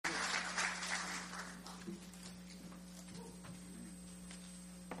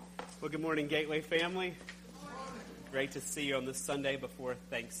Well, good morning, Gateway family. Great to see you on this Sunday before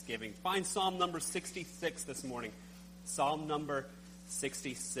Thanksgiving. Find Psalm number 66 this morning. Psalm number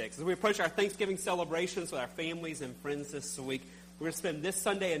 66. As we approach our Thanksgiving celebrations with our families and friends this week, we're going to spend this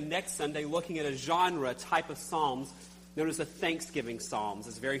Sunday and next Sunday looking at a genre type of psalms known as the Thanksgiving Psalms.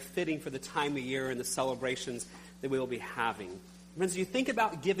 It's very fitting for the time of year and the celebrations that we will be having. Friends, as you think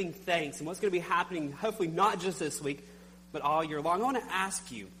about giving thanks and what's going to be happening, hopefully not just this week, but all year long, I want to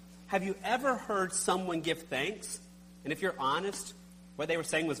ask you, have you ever heard someone give thanks? And if you're honest, what they were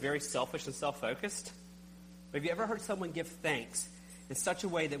saying was very selfish and self-focused. But have you ever heard someone give thanks in such a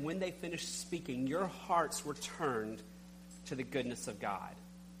way that when they finished speaking, your hearts were turned to the goodness of God?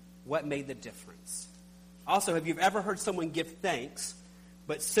 What made the difference? Also, have you ever heard someone give thanks,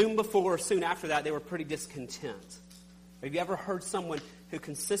 but soon before or soon after that, they were pretty discontent? Have you ever heard someone who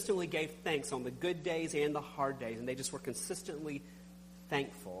consistently gave thanks on the good days and the hard days, and they just were consistently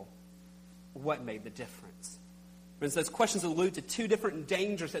thankful? What made the difference? Friends, those questions allude to two different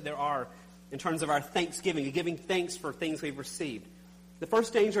dangers that there are in terms of our thanksgiving, giving thanks for things we've received. The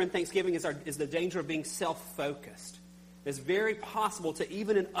first danger in thanksgiving is the danger of being self-focused. It's very possible to,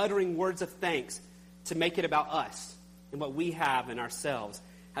 even in uttering words of thanks, to make it about us and what we have in ourselves.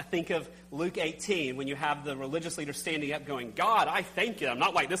 I think of Luke 18 when you have the religious leader standing up going, God, I thank you. I'm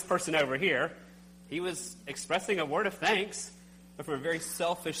not like this person over here. He was expressing a word of thanks, but from a very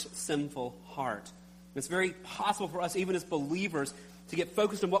selfish, sinful heart. And it's very possible for us, even as believers, to get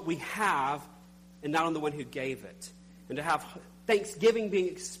focused on what we have and not on the one who gave it. And to have thanksgiving being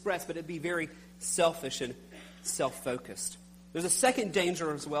expressed, but it be very selfish and self-focused. There's a second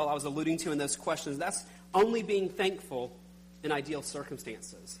danger as well I was alluding to in those questions. That's only being thankful in ideal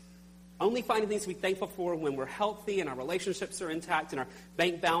circumstances. Only finding things to be thankful for when we're healthy and our relationships are intact and our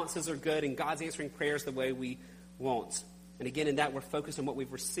bank balances are good and God's answering prayers the way we want. And again, in that, we're focused on what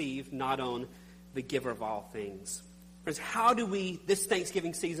we've received, not on the giver of all things. Friends, how do we, this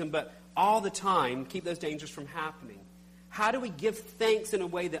Thanksgiving season, but all the time, keep those dangers from happening? How do we give thanks in a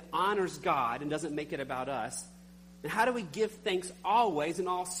way that honors God and doesn't make it about us? And how do we give thanks always in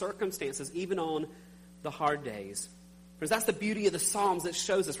all circumstances, even on the hard days? Friends, that's the beauty of the Psalms that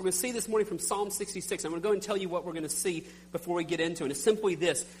shows us. We're going to see this morning from Psalm 66. I'm going to go and tell you what we're going to see before we get into it. It's simply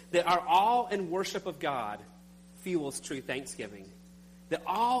this, that our awe and worship of God fuels true thanksgiving. That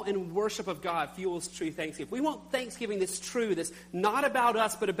awe and worship of God fuels true thanksgiving. If we want thanksgiving that's true, that's not about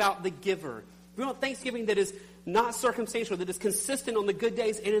us, but about the giver. If we want thanksgiving that is not circumstantial, that is consistent on the good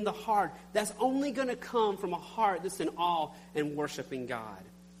days and in the hard, that's only going to come from a heart that's in awe and worshiping God.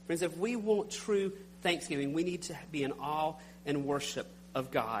 Friends, if we want true thanksgiving, we need to be in awe and worship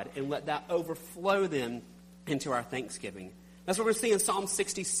of God and let that overflow then into our thanksgiving. That's what we're seeing in Psalm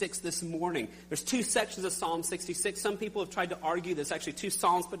 66 this morning. There's two sections of Psalm 66. Some people have tried to argue there's actually two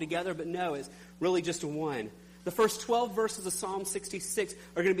psalms put together, but no, it's really just one. The first 12 verses of Psalm 66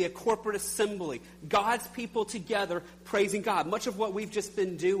 are going to be a corporate assembly. God's people together praising God. Much of what we've just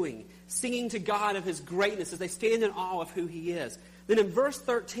been doing. Singing to God of His greatness as they stand in awe of who He is. Then in verse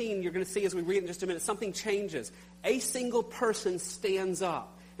 13, you're going to see as we read in just a minute, something changes. A single person stands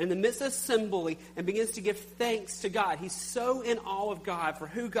up in the midst of assembly and begins to give thanks to God. He's so in awe of God for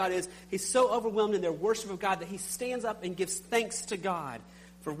who God is. He's so overwhelmed in their worship of God that he stands up and gives thanks to God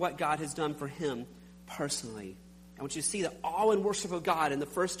for what God has done for him personally. I want you to see the awe and worship of God in the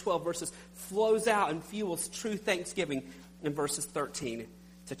first 12 verses flows out and fuels true thanksgiving in verses 13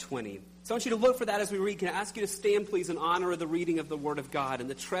 to 20. So I want you to look for that as we read. Can I ask you to stand, please, in honor of the reading of the Word of God and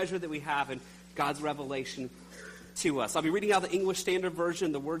the treasure that we have in God's revelation to us. I'll be reading out the English Standard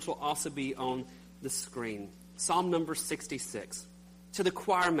Version. The words will also be on the screen. Psalm number 66. To the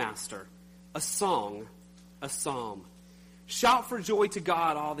choir master, a song, a psalm. Shout for joy to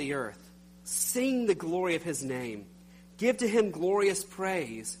God, all the earth. Sing the glory of His name. Give to Him glorious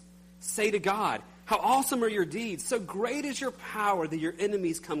praise. Say to God, how awesome are your deeds. So great is your power that your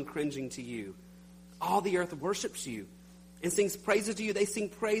enemies come cringing to you. All the earth worships you and sings praises to you. They sing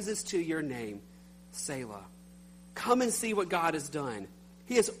praises to your name. Selah. Come and see what God has done.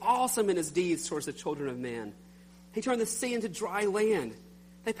 He is awesome in His deeds towards the children of men. He turned the sea into dry land.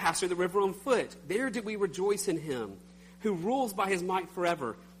 They passed through the river on foot. There did we rejoice in Him, who rules by His might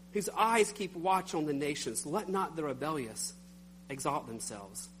forever, whose eyes keep watch on the nations. Let not the rebellious exalt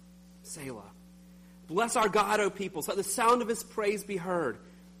themselves. Selah. Bless our God, O peoples. Let the sound of His praise be heard,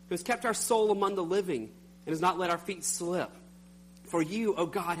 who has kept our soul among the living and has not let our feet slip. For you, O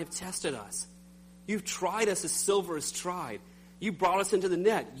God, have tested us. You've tried us as silver is tried. You brought us into the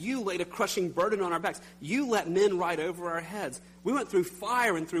net. You laid a crushing burden on our backs. You let men ride over our heads. We went through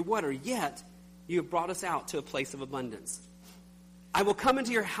fire and through water, yet you have brought us out to a place of abundance. I will come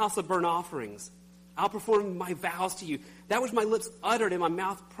into your house of burnt offerings. I'll perform my vows to you, that which my lips uttered and my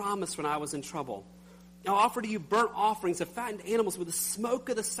mouth promised when I was in trouble. I'll offer to you burnt offerings of fattened animals with the smoke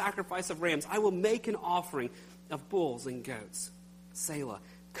of the sacrifice of rams. I will make an offering of bulls and goats. Selah.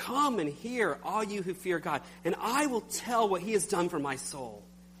 Come and hear, all you who fear God, and I will tell what he has done for my soul.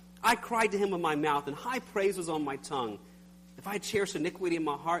 I cried to him with my mouth, and high praise was on my tongue. If I had cherished iniquity in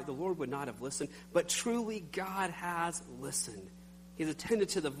my heart, the Lord would not have listened. But truly God has listened. He has attended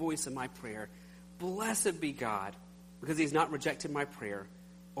to the voice of my prayer. Blessed be God, because he has not rejected my prayer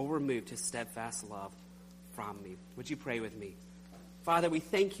or removed his steadfast love from me. Would you pray with me? Father, we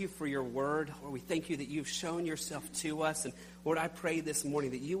thank you for your word. Lord, we thank you that you've shown yourself to us. And Lord, I pray this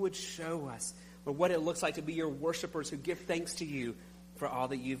morning that you would show us, Lord, what it looks like to be your worshipers who give thanks to you for all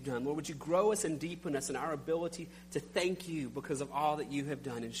that you've done. Lord, would you grow us and deepen us in our ability to thank you because of all that you have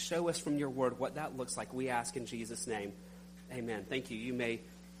done, and show us from your word what that looks like. We ask in Jesus' name. Amen. Thank you. You may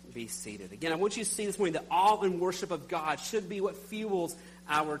be seated. Again, I want you to see this morning that awe and worship of God should be what fuels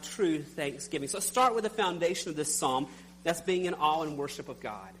our true thanksgiving. So let's start with the foundation of this psalm. That's being in awe and worship of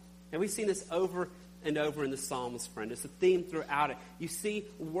God. And we've seen this over and over in the Psalms, friend. It's a theme throughout it. You see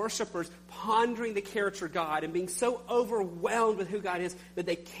worshipers pondering the character of God and being so overwhelmed with who God is that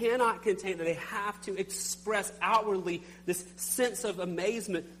they cannot contain it, that they have to express outwardly this sense of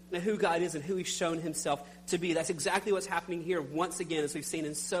amazement at who God is and who he's shown himself to be. That's exactly what's happening here once again, as we've seen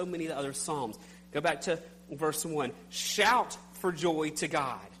in so many of the other Psalms. Go back to verse 1. Shout for joy to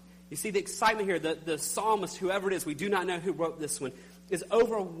God. You see the excitement here. The psalmist, whoever it is, we do not know who wrote this one, is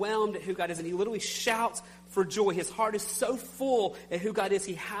overwhelmed at who God is, and he literally shouts for joy. His heart is so full at who God is,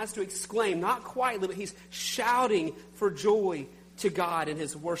 he has to exclaim, not quietly, but he's shouting for joy to God in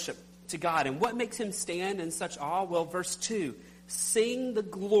his worship to God. And what makes him stand in such awe? Well, verse 2, sing the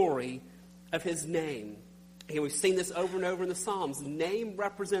glory of his name. And we've seen this over and over in the Psalms. The name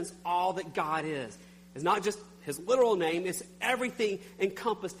represents all that God is. It's not just his literal name, it's everything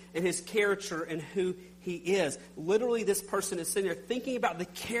encompassed in his character and who he is. Literally, this person is sitting there thinking about the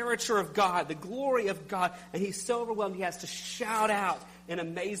character of God, the glory of God, and he's so overwhelmed he has to shout out in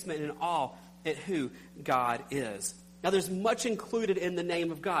amazement and awe at who God is. Now, there's much included in the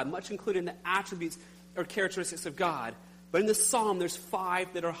name of God, much included in the attributes or characteristics of God. But in this psalm, there's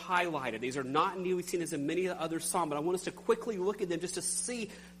 5 that are highlighted. These are not new. We've seen as in many of the other psalms, but I want us to quickly look at them just to see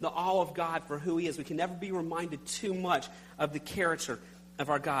the awe of God for who he is. We can never be reminded too much of the character of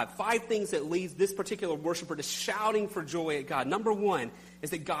our God. 5 things that leads this particular worshiper to shouting for joy at God. Number 1 is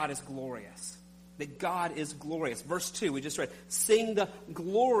that God is glorious. That God is glorious. Verse 2, we just read, sing the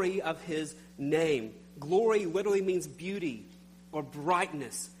glory of his name. Glory literally means beauty or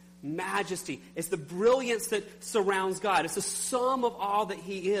brightness, majesty. It's the brilliance that surrounds God. It's the sum of all that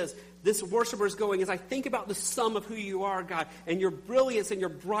he is. This worshiper is going, as I think about the sum of who you are, God, and your brilliance and your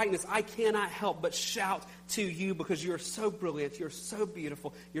brightness, I cannot help but shout to you because you are so brilliant, you're so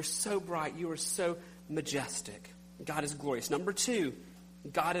beautiful, you're so bright, you are so majestic. God is glorious. Number 2,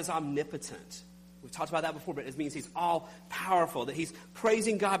 God is omnipotent. We've talked about that before, but it means he's all-powerful, that he's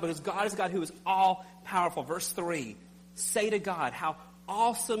praising God because God is God who is all-powerful. Verse 3, say to God, how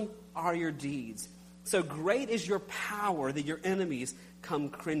awesome are your deeds. So great is your power that your enemies come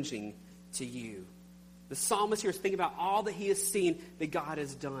cringing to you. The psalmist here is thinking about all that he has seen that God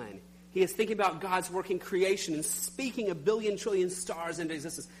has done. He is thinking about God's work in creation and speaking a billion trillion stars into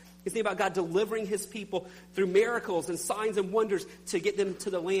existence. He's thinking about God delivering his people through miracles and signs and wonders to get them to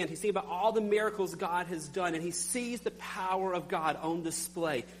the land. He's thinking about all the miracles God has done, and he sees the power of God on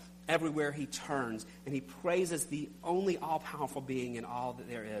display everywhere he turns, and he praises the only all-powerful being in all that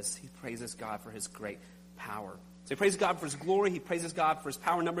there is. He praises God for his great power. So he praises God for his glory. He praises God for his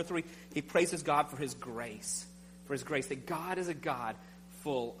power. Number 3, he praises God for his grace. For his grace. That God is a God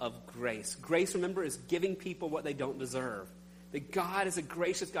full of grace. Grace, remember, is giving people what they don't deserve. That God is a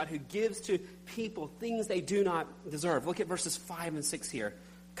gracious God who gives to people things they do not deserve. Look at verses 5 and 6 here.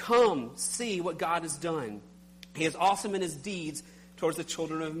 Come, see what God has done. He is awesome in his deeds towards the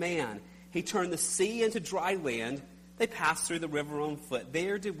children of man. He turned the sea into dry land. They passed through the river on foot.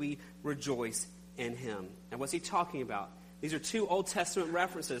 There did we rejoice in him. And what's he talking about? These are 2 Old Testament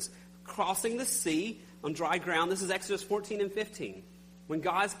references. Crossing the sea on dry ground. This is Exodus 14 and 15. When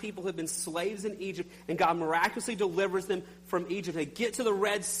God's people have been slaves in Egypt and God miraculously delivers them from Egypt. They get to the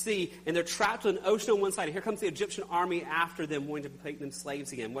Red Sea and they're trapped in an ocean on one side. And here comes the Egyptian army after them, wanting to make them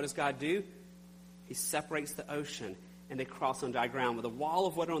slaves again. What does God do? He separates the ocean and they cross on dry ground with a wall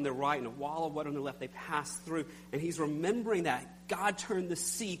of water on their right and a wall of water on their left. They pass through. And he's remembering that. God turned the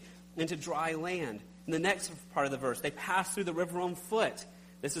sea into dry land. In the next part of the verse, they pass through the river on foot.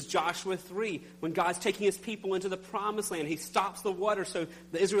 This is Joshua 3, when God's taking his people into the promised land. He stops the water so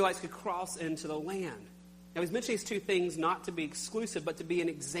the Israelites could cross into the land. Now, he's mentioning these two things not to be exclusive, but to be an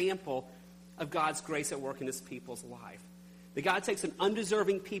example of God's grace at work in his people's life. That God takes an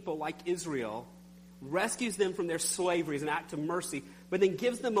undeserving people like Israel, rescues them from their slavery as an act of mercy, but then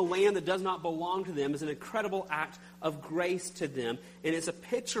gives them a land that does not belong to them as an incredible act of grace to them. And it's a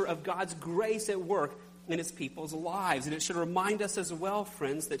picture of God's grace at work in his people's lives. And it should remind us as well,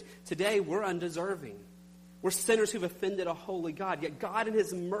 friends, that today we're undeserving. We're sinners who've offended a holy God. Yet God in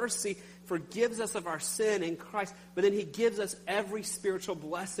his mercy forgives us of our sin in Christ. But then he gives us every spiritual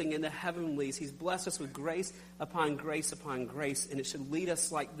blessing in the heavenlies. He's blessed us with grace upon grace upon grace. And it should lead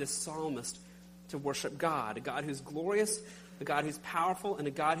us like this psalmist to worship God. A God who's glorious, a God who's powerful, and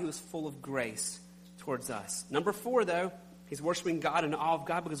a God who is full of grace towards us. Number 4, though, he's worshiping God in awe of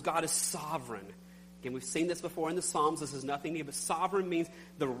God because God is sovereign. Again, we've seen this before in the Psalms. This is nothing new, but sovereign means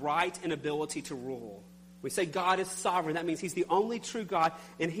the right and ability to rule. We say God is sovereign. That means he's the only true God,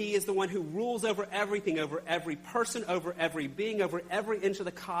 and he is the one who rules over everything, over every person, over every being, over every inch of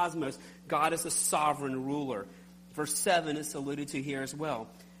the cosmos. God is the sovereign ruler. Verse 7 is alluded to here as well.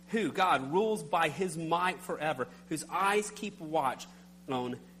 Who, God, rules by his might forever, whose eyes keep watch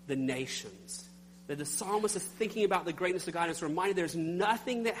on the nations. That the psalmist is thinking about the greatness of God and is reminded there's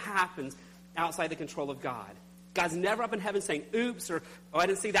nothing that happens outside the control of God. God's never up in heaven saying, oops, or oh, I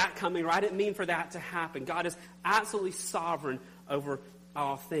didn't see that coming, or I didn't mean for that to happen. God is absolutely sovereign over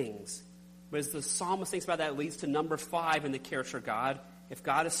all things. But as the psalmist thinks about that, it leads to number 5 in the character of God. If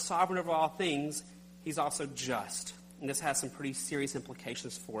God is sovereign over all things, he's also just. And this has some pretty serious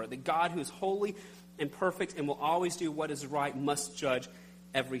implications for it. That God, who is holy and perfect and will always do what is right, must judge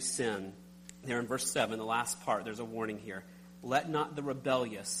every sin. There in verse 7, the last part, there's a warning here. Let not the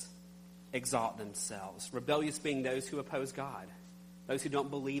rebellious exalt themselves. Rebellious being those who oppose God, those who don't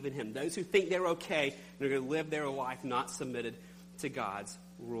believe in him, those who think they're okay and are going to live their life not submitted to God's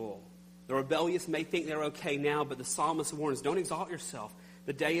rule. The rebellious may think they're okay now, but the psalmist warns, don't exalt yourself.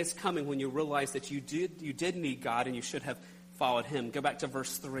 The day is coming when you realize that you did need God and you should have followed him. Go back to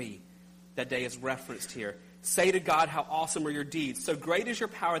verse 3. That day is referenced here. Say to God, how awesome are your deeds. So great is your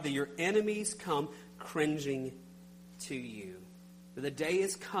power that your enemies come cringing to you. But the day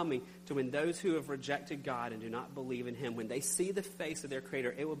is coming to when those who have rejected God and do not believe in him, when they see the face of their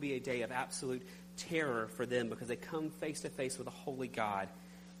Creator, it will be a day of absolute terror for them because they come face to face with a holy God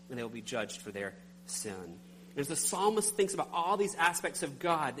and they will be judged for their sin. And as the psalmist thinks about all these aspects of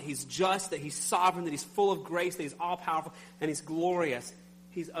God, that he's just, that he's sovereign, that he's full of grace, that he's all-powerful, and he's glorious,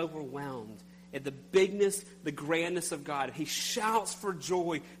 he's overwhelmed at the bigness, the grandness of God. He shouts for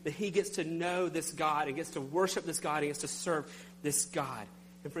joy that he gets to know this God and gets to worship this God and gets to serve this God.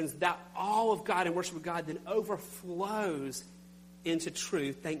 And friends, that all of God and worship of God then overflows into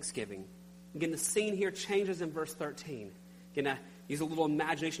true thanksgiving. Again, the scene here changes in verse 13. Again, I use a little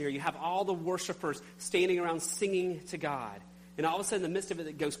imagination here. You have all the worshipers standing around singing to God. And all of a sudden, in the midst of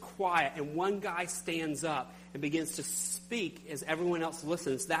it goes quiet, and one guy stands up and begins to speak as everyone else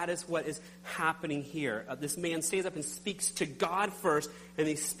listens. That is what is happening here. This man stands up and speaks to God first, and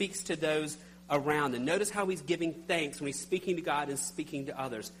he speaks to those around. And notice how he's giving thanks when he's speaking to God and speaking to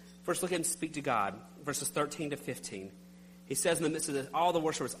others. First, look at him speak to God, verses 13 to 15. He says in the midst of this, all the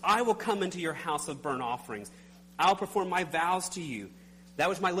worshipers, I will come into your house of burnt offerings. I will perform my vows to you. That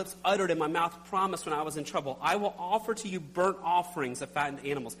which my lips uttered and my mouth promised when I was in trouble. I will offer to you burnt offerings of fattened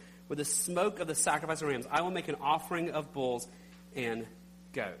animals. With the smoke of the sacrifice of rams, I will make an offering of bulls and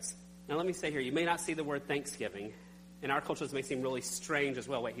goats. Now let me say here, you may not see the word thanksgiving. In our culture, this may seem really strange as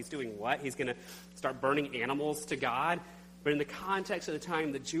well. Wait, he's doing what? He's going to start burning animals to God? But in the context of the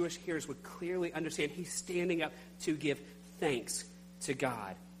time, the Jewish hearers would clearly understand he's standing up to give thanks to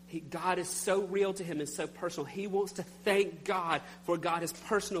God. God is so real to him and so personal. He wants to thank God for what God has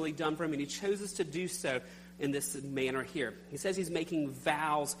personally done for him, and he chooses to do so in this manner here. He says he's making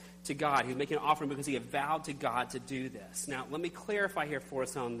vows to God. He's making an offering because he had vowed to God to do this. Now, let me clarify here for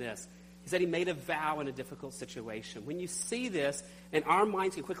us on this. He said he made a vow in a difficult situation. When you see this, and our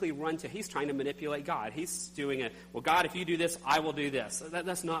minds can quickly run to, he's trying to manipulate God. He's doing it, well, God, if you do this, I will do this.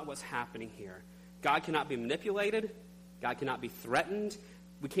 That's not what's happening here. God cannot be manipulated. God cannot be threatened.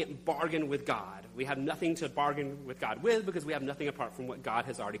 We can't bargain with God. We have nothing to bargain with God with because we have nothing apart from what God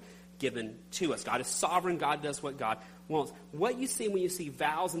has already given to us. God is sovereign. God does what God wants. What you see when you see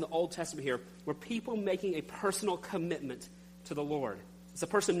vows in the Old Testament here were people making a personal commitment to the Lord. It's a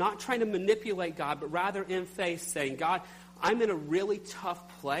person not trying to manipulate God, but rather in faith saying, God, I'm in a really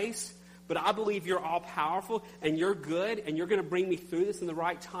tough place, but I believe you're all-powerful and you're good and you're going to bring me through this in the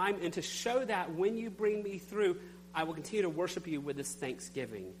right time. And to show that when you bring me through, I will continue to worship you with this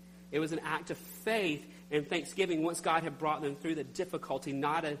thanksgiving. It was an act of faith and thanksgiving once God had brought them through the difficulty,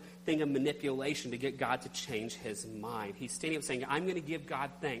 not a thing of manipulation to get God to change his mind. He's standing up saying, I'm going to give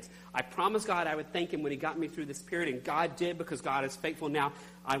God thanks. I promised God I would thank him when he got me through this period, and God did because God is faithful. Now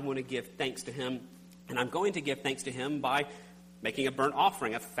I want to give thanks to him, and I'm going to give thanks to him by making a burnt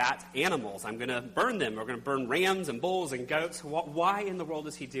offering of fat animals. I'm going to burn them. We're going to burn rams and bulls and goats. Why in the world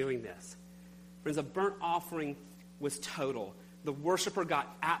is he doing this? Friends, a burnt offering was total. The worshiper got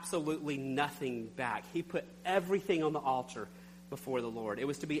absolutely nothing back. He put everything on the altar before the Lord. It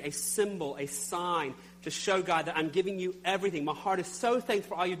was to be a symbol, a sign to show God that I'm giving you everything. My heart is so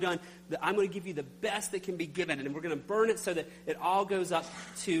thankful for all you've done that I'm going to give you the best that can be given. And we're going to burn it so that it all goes up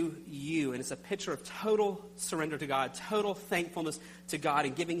to you. And it's a picture of total surrender to God, total thankfulness to God,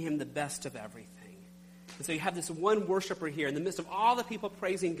 and giving him the best of everything. And so you have this one worshiper here in the midst of all the people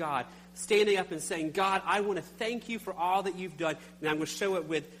praising God, standing up and saying, God, I want to thank you for all that you've done, and I'm going to show it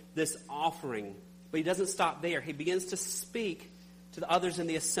with this offering. But he doesn't stop there. He begins to speak to the others in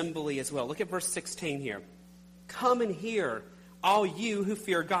the assembly as well. Look at verse 16 here. Come and hear, all you who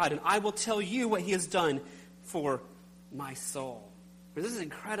fear God, and I will tell you what he has done for my soul. This is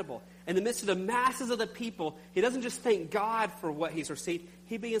incredible. In the midst of the masses of the people, he doesn't just thank God for what he's received.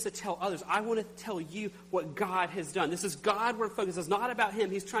 He begins to tell others, I want to tell you what God has done. This is God-word focus. It's not about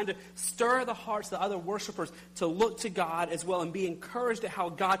him. He's trying to stir the hearts of the other worshipers to look to God as well and be encouraged at how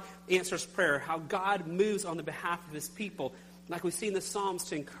God answers prayer, how God moves on the behalf of his people. Like we see in the Psalms,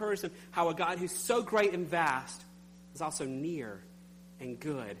 to encourage them how a God who's so great and vast is also near and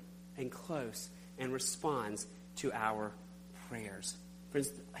good and close and responds to our prayers. Friends,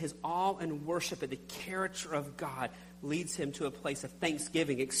 his awe and worship at the character of God leads him to a place of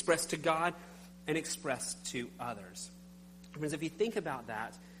thanksgiving expressed to God and expressed to others. Friends, if you think about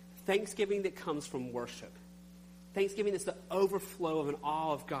that, thanksgiving that comes from worship, thanksgiving that's the overflow of an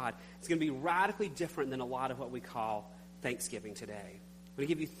awe of God, it's going to be radically different than a lot of what we call Thanksgiving today. I'm going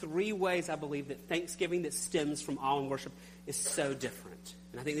to give you 3 ways I believe that thanksgiving that stems from awe and worship is so different.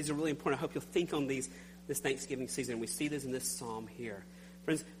 And I think these are really important. I hope you'll think on these this Thanksgiving season. We see this in this psalm here.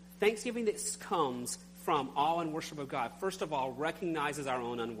 Friends, thanksgiving that comes from awe and worship of God, first of all, recognizes our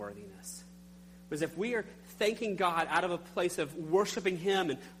own unworthiness. Because if we are thanking God out of a place of worshiping him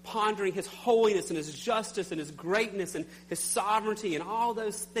and pondering his holiness and his justice and his greatness and his sovereignty and all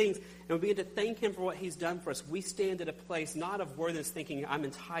those things, and we begin to thank him for what he's done for us, we stand at a place not of worthiness thinking, I'm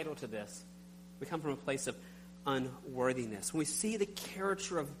entitled to this. We come from a place of unworthiness. When we see the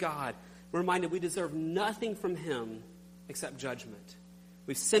character of God, we're reminded we deserve nothing from him except judgment.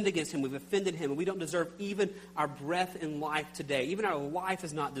 We've sinned against him. We've offended him. And we don't deserve even our breath in life today. Even our life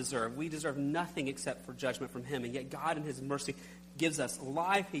is not deserved. We deserve nothing except for judgment from him. And yet God in his mercy gives us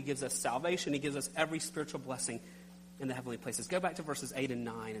life. He gives us salvation. He gives us every spiritual blessing in the heavenly places. Go back to verses 8 and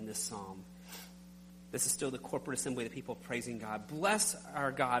 9 in this psalm. This is still the corporate assembly of the people praising God. Bless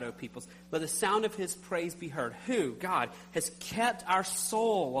our God, O peoples. Let the sound of his praise be heard. Who, God, has kept our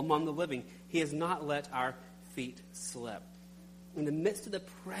soul among the living. He has not let our feet slip. In the midst of the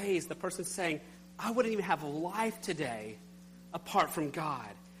praise, the person's saying, I wouldn't even have life today apart from God.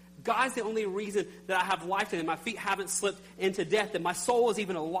 God's the only reason that I have life today. My feet haven't slipped into death, that my soul is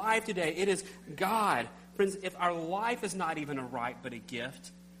even alive today. It is God. Friends, if our life is not even a right but a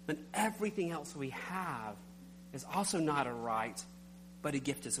gift, then everything else we have is also not a right but a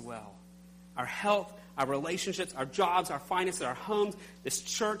gift as well. Our health, our relationships, our jobs, our finances, our homes, this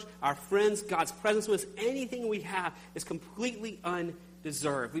church, our friends, God's presence with us, anything we have is completely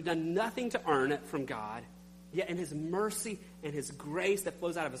undeserved. We've done nothing to earn it from God. Yet in his mercy and his grace that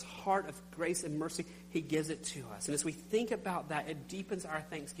flows out of his heart of grace and mercy, he gives it to us. And as we think about that, it deepens our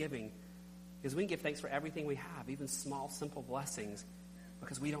thanksgiving because we can give thanks for everything we have, even small, simple blessings,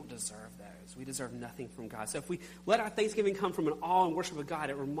 because we don't deserve those. We deserve nothing from God. So if we let our thanksgiving come from an awe and worship of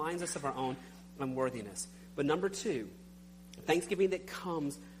God, it reminds us of our own unworthiness. But number 2, thanksgiving that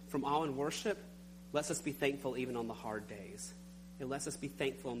comes from awe and worship lets us be thankful even on the hard days. It lets us be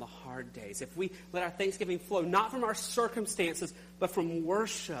thankful on the hard days. If we let our thanksgiving flow not from our circumstances, but from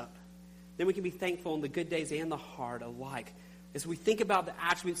worship, then we can be thankful on the good days and the hard alike. As we think about the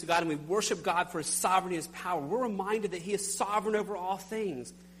attributes of God and we worship God for his sovereignty and his power, we're reminded that he is sovereign over all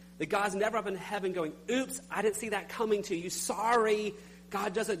things. That God's never up in heaven going, oops, I didn't see that coming to you. Sorry.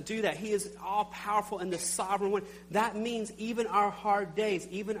 God doesn't do that. He is all-powerful and the sovereign one. That means even our hard days,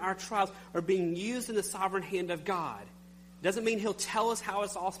 even our trials are being used in the sovereign hand of God. Doesn't mean he'll tell us how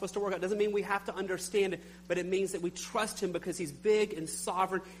it's all supposed to work out. Doesn't mean we have to understand it. But it means that we trust him because he's big and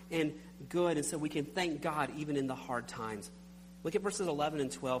sovereign and good. And so we can thank God even in the hard times. Look at verses 11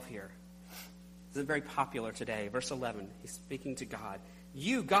 and 12 here. This is very popular today. Verse 11, he's speaking to God.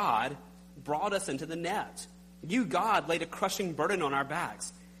 You, God, brought us into the net. You, God, laid a crushing burden on our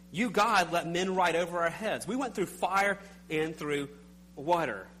backs. You, God, let men ride over our heads. We went through fire and through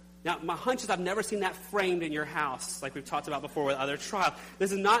water. Now, my hunch is I've never seen that framed in your house like we've talked about before with other trials.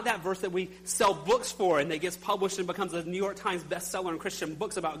 This is not that verse that we sell books for and that gets published and becomes a New York Times bestseller in Christian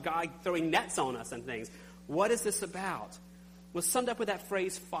books about God throwing nets on us and things. What is this about? Well, summed up with that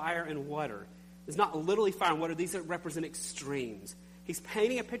phrase, fire and water. It's not literally fire and water. These represent extremes. He's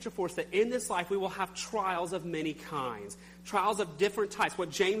painting a picture for us that in this life we will have trials of many kinds. Trials of different types.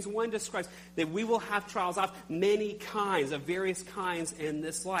 What James 1 describes, that we will have trials of many kinds, of various kinds in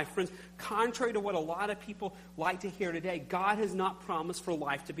this life. Friends, contrary to what a lot of people like to hear today, God has not promised for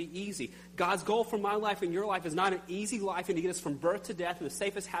life to be easy. God's goal for my life and your life is not an easy life and to get us from birth to death in the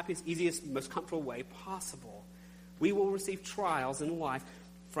safest, happiest, easiest, most comfortable way possible. We will receive trials in life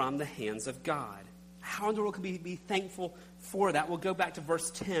from the hands of God. How in the world can we be thankful for that? We'll go back to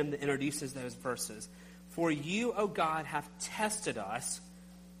verse 10 that introduces those verses. For you, O God, have tested us.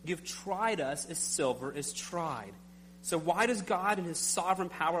 You've tried us as silver is tried. So why does God in his sovereign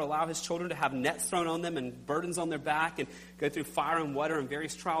power allow his children to have nets thrown on them and burdens on their back and go through fire and water and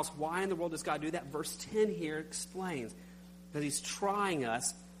various trials? Why in the world does God do that? Verse 10 here explains. Because he's trying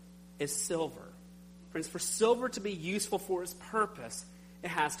us as silver. Friends, for silver to be useful for its purpose, it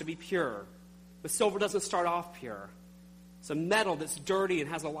has to be pure. But silver doesn't start off pure. It's a metal that's dirty and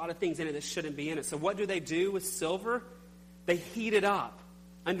has a lot of things in it that shouldn't be in it. So what do they do with silver? They heat it up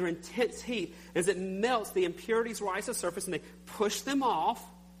under intense heat. As it melts, the impurities rise to the surface and they push them off,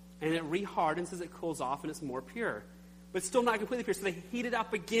 and it rehardens as it cools off and it's more pure. But it's still not completely pure, so they heat it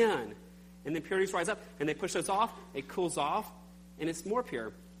up again. And the impurities rise up and they push those off, it cools off, and it's more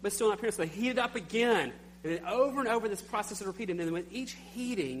pure. But it's still not pure, so they heat it up again. And then over and over this process is repeated. And then with each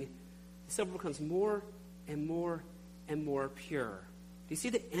heating, the silver becomes more and more and more pure. Do you see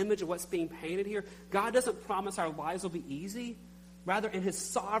the image of what's being painted here? God doesn't promise our lives will be easy. Rather, in his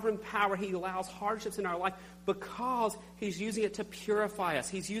sovereign power, he allows hardships in our life because he's using it to purify us.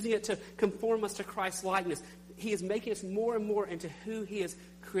 He's using it to conform us to Christ's likeness. He is making us more and more into who he has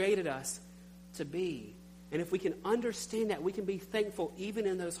created us to be. And if we can understand that, we can be thankful even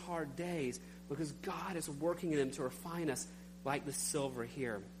in those hard days because God is working in them to refine us like the silver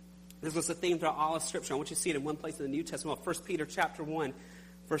here. This was the theme throughout all of Scripture. I want you to see it in one place in the New Testament, 1 Peter chapter 1,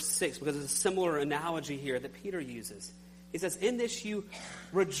 verse 6, because it's a similar analogy here that Peter uses. He says, in this you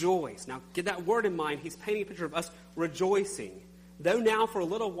rejoice. Now, get that word in mind. He's painting a picture of us rejoicing. Though now for a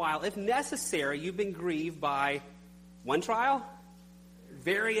little while, if necessary, you've been grieved by one trial,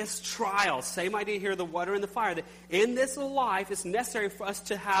 various trials. Same idea here, the water and the fire. That in this life, it's necessary for us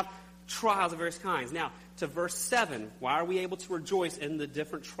to have trials of various kinds. Now, to verse 7, why are we able to rejoice in the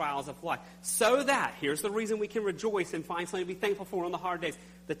different trials of life? So that, here's the reason we can rejoice and find something to be thankful for on the hard days.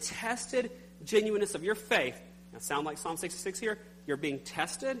 The tested genuineness of your faith. Now, sound like Psalm 66 here? You're being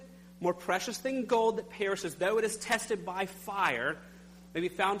tested. More precious than gold that perishes, though it is tested by fire, may be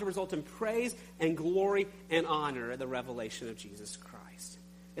found to result in praise and glory and honor at the revelation of Jesus Christ.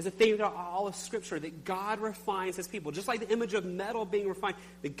 It's a theme throughout all of Scripture that God refines his people. Just like the image of metal being refined,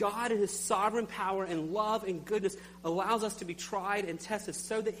 that God in his sovereign power and love and goodness allows us to be tried and tested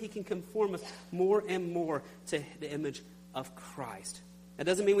so that he can conform us more and more to the image of Christ. That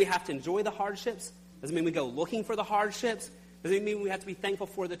doesn't mean we have to enjoy the hardships. Doesn't mean we go looking for the hardships. Doesn't mean we have to be thankful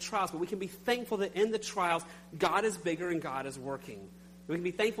for the trials. But we can be thankful that in the trials, God is bigger and God is working. We can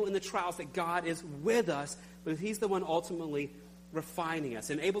be thankful in the trials that God is with us because he's the one ultimately refining us.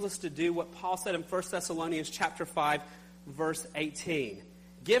 Enables us to do what Paul said in 1 Thessalonians chapter 5, verse 18.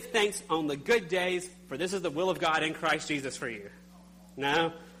 Give thanks on the good days, for this is the will of God in Christ Jesus for you.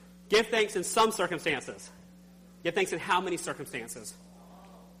 No. Give thanks in some circumstances. Give thanks in how many circumstances?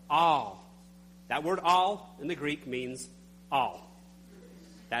 All. That word all in the Greek means all.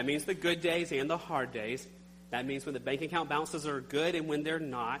 That means the good days and the hard days. That means when the bank account balances are good and when they're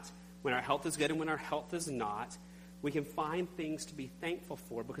not. When our health is good and when our health is not. We can find things to be thankful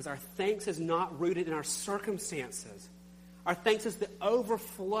for because our thanks is not rooted in our circumstances. Our thanks is the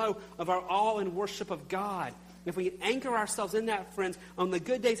overflow of our awe and worship of God. If we can anchor ourselves in that, friends, on the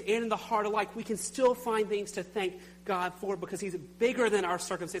good days and in the hard alike, we can still find things to thank God for because he's bigger than our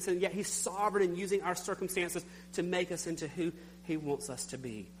circumstances, and yet he's sovereign in using our circumstances to make us into who he wants us to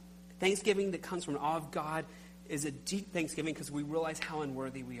be. Thanksgiving that comes from awe of God is a deep thanksgiving because we realize how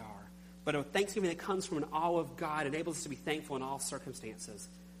unworthy we are. But a thanksgiving that comes from an awe of God enables us to be thankful in all circumstances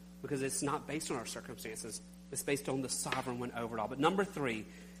because it's not based on our circumstances. It's based on the sovereign one over it all. But number 3,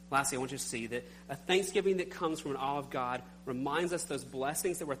 lastly, I want you to see that a thanksgiving that comes from an awe of God reminds us those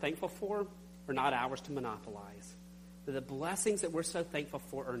blessings that we're thankful for are not ours to monopolize. That the blessings that we're so thankful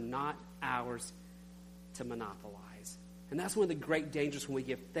for are not ours to monopolize. And that's one of the great dangers when we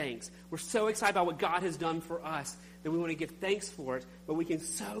give thanks. We're so excited about what God has done for us that we want to give thanks for it, but we can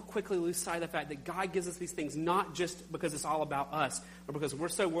so quickly lose sight of the fact that God gives us these things not just because it's all about us or because we're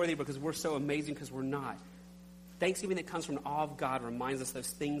so worthy, because we're so amazing, because we're not. Thanksgiving that comes from the awe of God reminds us those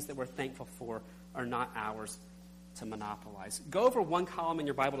things that we're thankful for are not ours to monopolize. Go over one column in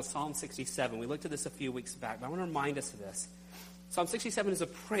your Bible to Psalm 67. We looked at this a few weeks back, but I want to remind us of this. Psalm 67 is a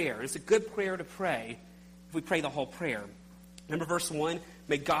prayer. It's a good prayer to pray if we pray the whole prayer. Remember verse 1,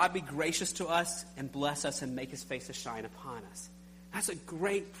 may God be gracious to us and bless us and make his face to shine upon us. That's a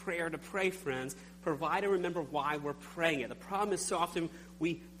great prayer to pray, friends, provided remember why we're praying it. The problem is so often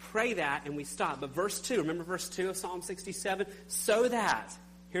we pray that and we stop. But verse 2, remember verse 2 of Psalm 67? So that,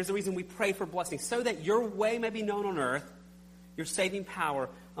 here's the reason we pray for blessing, so that your way may be known on earth, your saving power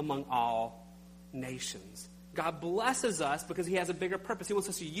among all nations. God blesses us because he has a bigger purpose. He wants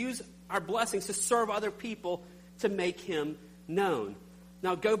us to use our blessings to serve other people to make him known.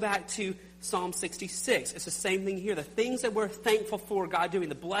 Now go back to Psalm 66. It's the same thing here. The things that we're thankful for God doing,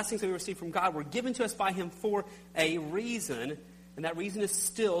 the blessings that we receive from God were given to us by him for a reason. And that reason is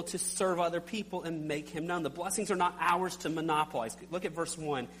still to serve other people and make him known. The blessings are not ours to monopolize. Look at verse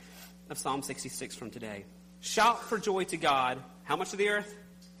 1 of Psalm 66 from today. Shout for joy to God. How much of the earth?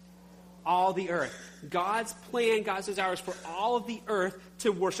 All the earth. God's plan, God's desire is for all of the earth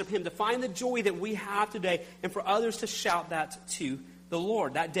to worship him, to find the joy that we have today, and for others to shout that to the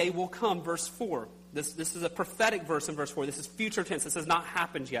Lord. That day will come, verse 4. This is a prophetic verse in verse 4. This is future tense. This has not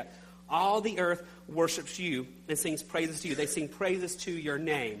happened yet. All the earth worships you and sings praises to you. They sing praises to your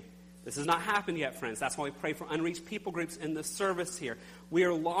name. This has not happened yet, friends. That's why we pray for unreached people groups in the service here. We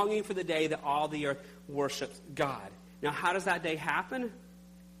are longing for the day that all the earth worships God. Now, how does that day happen?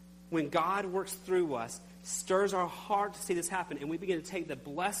 When God works through us, stirs our heart to see this happen, and we begin to take the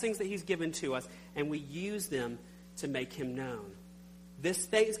blessings that he's given to us, and we use them to make him known. This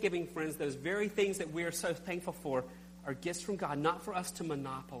Thanksgiving, friends, those very things that we are so thankful for are gifts from God, not for us to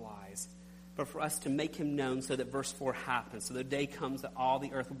monopolize, but for us to make him known so that verse 4 happens, so the day comes that all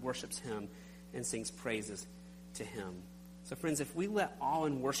the earth worships him and sings praises to him. So, friends, if we let awe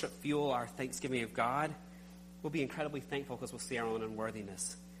and worship fuel our thanksgiving of God, we'll be incredibly thankful because we'll see our own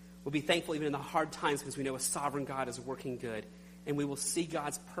unworthiness. We'll be thankful even in the hard times because we know a sovereign God is working good. And we will see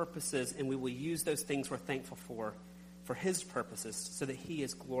God's purposes, and we will use those things we're thankful for his purposes so that he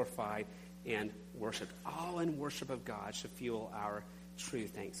is glorified and worshiped. All in worship of God should fuel our true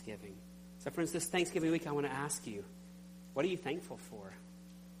thanksgiving. So, friends, this Thanksgiving week, I want to ask you, what are you thankful for?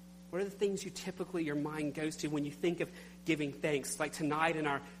 What are the things you typically, your mind goes to when you think of giving thanks? Like tonight in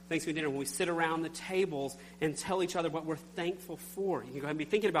our Thanksgiving dinner, when we sit around the tables and tell each other what we're thankful for. You can go ahead and be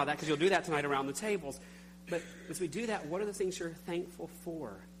thinking about that because you'll do that tonight around the tables. But as we do that, what are the things you're thankful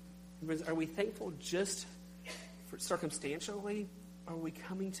for? Are we thankful just for circumstantially? Or are we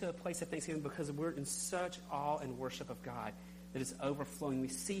coming to a place of thanksgiving because we're in such awe and worship of God that is overflowing? We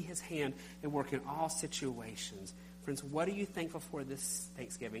see his hand at work in all situations. Friends, what are you thankful for this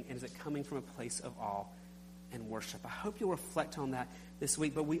Thanksgiving? And is it coming from a place of awe and worship? I hope you'll reflect on that this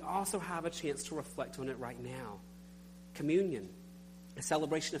week, but we also have a chance to reflect on it right now. Communion, a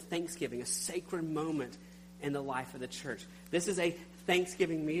celebration of Thanksgiving, a sacred moment in the life of the church. This is a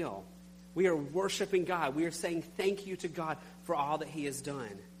Thanksgiving meal. We are worshiping God. We are saying thank you to God for all that he has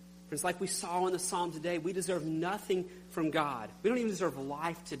done. Friends, like we saw in the psalm today, we deserve nothing from God. We don't even deserve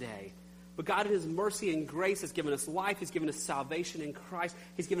life today. But God in his mercy and grace has given us life. He's given us salvation in Christ.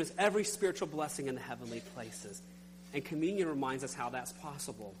 He's given us every spiritual blessing in the heavenly places. And communion reminds us how that's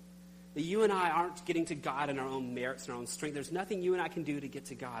possible. That you and I aren't getting to God in our own merits and our own strength. There's nothing you and I can do to get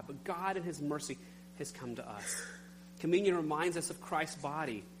to God. But God in his mercy has come to us. Communion reminds us of Christ's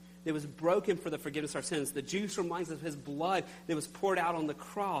body that was broken for the forgiveness of our sins. The juice reminds us of his blood that was poured out on the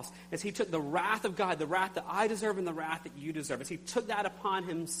cross as he took the wrath of God, the wrath that I deserve and the wrath that you deserve, as he took that upon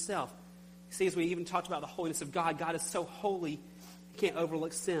himself. See, as we even talked about the holiness of God, God is so holy, he can't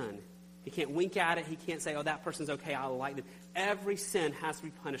overlook sin. He can't wink at it. He can't say, oh, that person's okay, I'll like it. Every sin has to be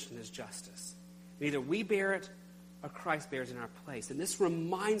punished in his justice. And either we bear it or Christ bears in our place. And this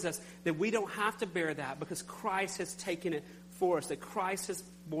reminds us that we don't have to bear that because Christ has taken it for us, that Christ has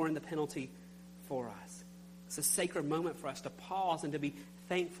borne the penalty for us. It's a sacred moment for us to pause and to be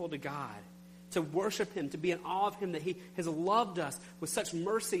thankful to God, to worship him, to be in awe of him, that he has loved us with such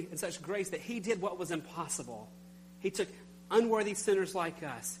mercy and such grace that he did what was impossible. He took unworthy sinners like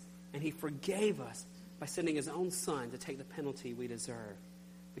us, and he forgave us by sending his own son to take the penalty we deserve.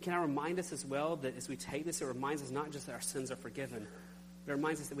 But can I remind us as well that as we take this, it reminds us not just that our sins are forgiven, But it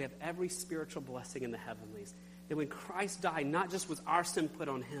reminds us that we have every spiritual blessing in the heavenlies. That when Christ died, not just was our sin put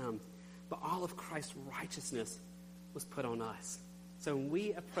on him, but all of Christ's righteousness was put on us. So when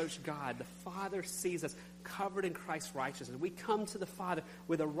we approach God, the Father sees us covered in Christ's righteousness. We come to the Father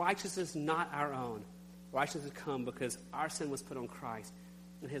with a righteousness not our own. Righteousness come because our sin was put on Christ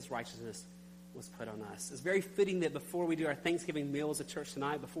and his righteousness was put on us. It's very fitting that before we do our Thanksgiving meals at church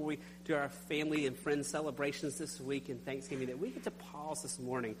tonight, before we do our family and friends celebrations this week in Thanksgiving, that we get to pause this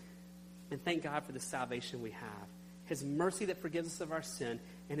morning and thank God for the salvation we have. His mercy that forgives us of our sin,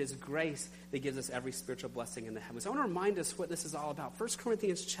 and his grace that gives us every spiritual blessing in the heavens. I want to remind us what this is all about. 1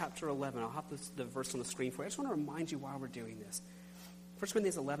 Corinthians chapter 11. I'll have the verse on the screen for you. I just want to remind you why we're doing this. 1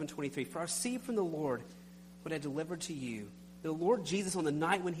 Corinthians 11:23. For I received from the Lord what I delivered to you. The Lord Jesus, on the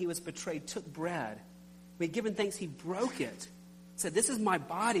night when he was betrayed, took bread. When he had given thanks, he broke it. Said, "This is my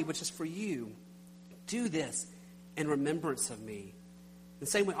body, which is for you. Do this in remembrance of me." The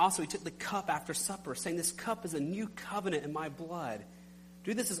same way also he took the cup after supper, saying, "This cup is a new covenant in my blood.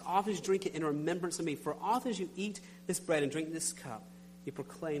 Do this as often as you drink it in remembrance of me. For often as you eat this bread and drink this cup, you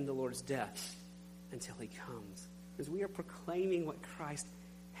proclaim the Lord's death until he comes." Because we are proclaiming what Christ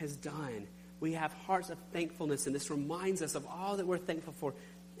has done. We have hearts of thankfulness, and this reminds us of all that we're thankful for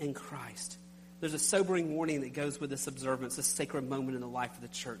in Christ. There's a sobering warning that goes with this observance, this sacred moment in the life of the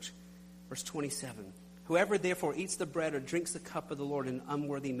church. Verse 27. Whoever therefore eats the bread or drinks the cup of the Lord in an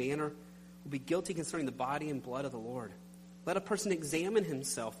unworthy manner will be guilty concerning the body and blood of the Lord. Let a person examine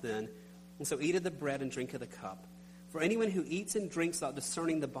himself then, and so eat of the bread and drink of the cup. For anyone who eats and drinks without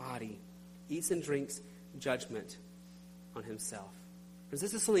discerning the body eats and drinks judgment on himself. Because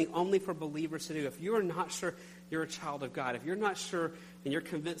this is something only for believers to do. If you are not sure you're a child of God, if you're not sure and you're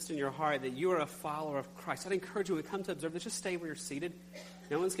convinced in your heart that you are a follower of Christ, I'd encourage you, when we come to observe this, just stay where you're seated.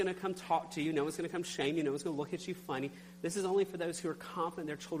 No one's going to come talk to you. No one's going to come shame you. No one's going to look at you funny. This is only for those who are confident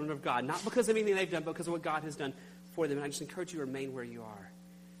they're children of God. Not because of anything they've done, but because of what God has done for them. And I just encourage you to remain where you are.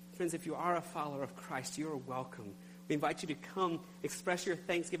 Friends, if you are a follower of Christ, you are welcome. We invite you to come express your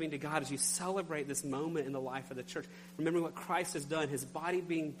thanksgiving to God as you celebrate this moment in the life of the church. Remembering what Christ has done, his body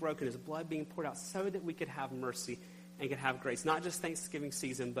being broken, his blood being poured out, so that we could have mercy and could have grace. Not just Thanksgiving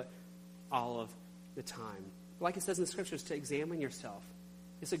season, but all of the time. Like it says in the scriptures, to examine yourself.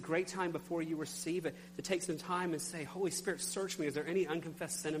 It's a great time before you receive it to take some time and say, Holy Spirit, search me. Is there any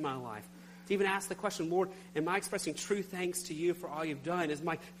unconfessed sin in my life? To even ask the question, Lord, am I expressing true thanks to you for all you've done? Is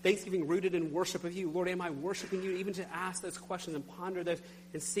my thanksgiving rooted in worship of you? Lord, am I worshiping you? Even to ask those questions and ponder those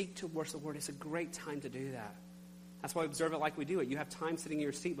and seek to worship the Lord. It's a great time to do that. That's why we observe it like we do it. You have time sitting in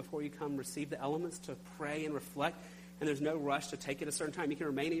your seat before you come receive the elements to pray and reflect. And there's no rush to take it a certain time. You can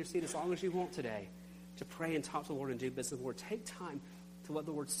remain in your seat as long as you want today to pray and talk to the Lord and do business with the Lord. Take time to let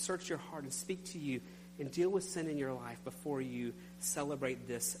the Lord search your heart and speak to you and deal with sin in your life before you celebrate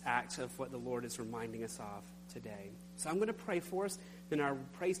this act of what the Lord is reminding us of today. So I'm going to pray for us, then our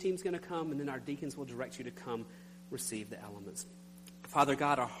praise team's going to come, and then our deacons will direct you to come receive the elements. Father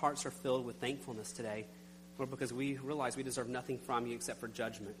God, our hearts are filled with thankfulness today, Lord, because we realize we deserve nothing from you except for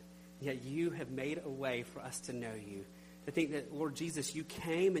judgment. Yet you have made a way for us to know you. To think that, Lord Jesus, you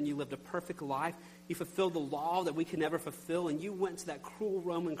came and you lived a perfect life. You fulfilled the law that we could never fulfill, and you went to that cruel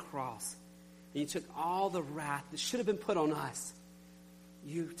Roman cross. And you took all the wrath that should have been put on us.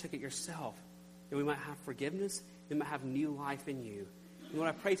 You took it yourself. That we might have forgiveness, we might have new life in you. And Lord,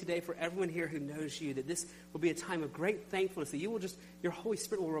 I pray today for everyone here who knows you, that this will be a time of great thankfulness, that you will just, your Holy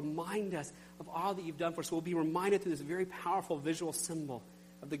Spirit will remind us of all that you've done for us. We'll be reminded through this very powerful visual symbol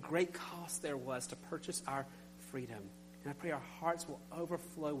of the great cost there was to purchase our freedom. And I pray our hearts will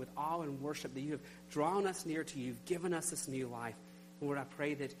overflow with awe and worship, that you have drawn us near to you, you've given us this new life. And Lord, I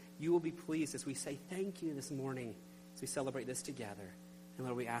pray that you will be pleased as we say thank you this morning, as we celebrate this together. And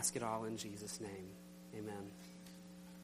Lord, we ask it all in Jesus' name. Amen.